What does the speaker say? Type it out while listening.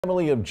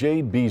Family of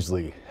Jade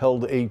Beasley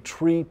held a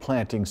tree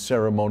planting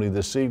ceremony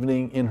this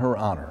evening in her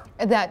honor.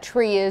 That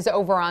tree is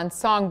over on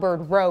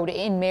Songbird Road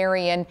in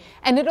Marion,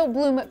 and it'll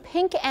bloom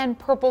pink and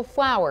purple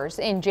flowers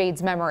in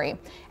Jade's memory.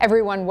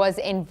 Everyone was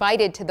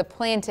invited to the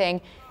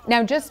planting.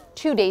 Now, just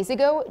 2 days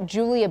ago,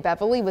 Julia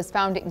Beverly was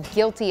found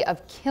guilty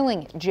of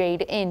killing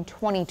Jade in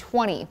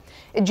 2020.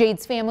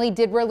 Jade's family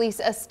did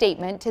release a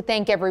statement to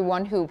thank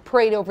everyone who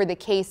prayed over the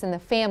case and the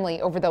family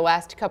over the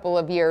last couple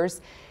of years.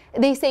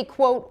 They say,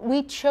 quote,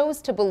 "We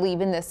chose to believe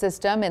in this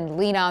system and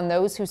lean on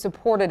those who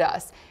supported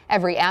us.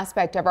 Every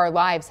aspect of our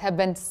lives have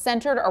been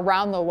centered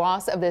around the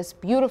loss of this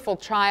beautiful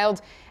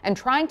child and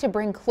trying to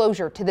bring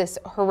closure to this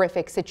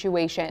horrific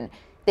situation."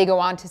 They go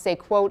on to say,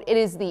 quote, "It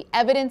is the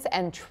evidence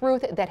and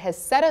truth that has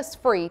set us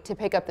free to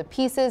pick up the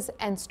pieces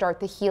and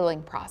start the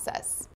healing process."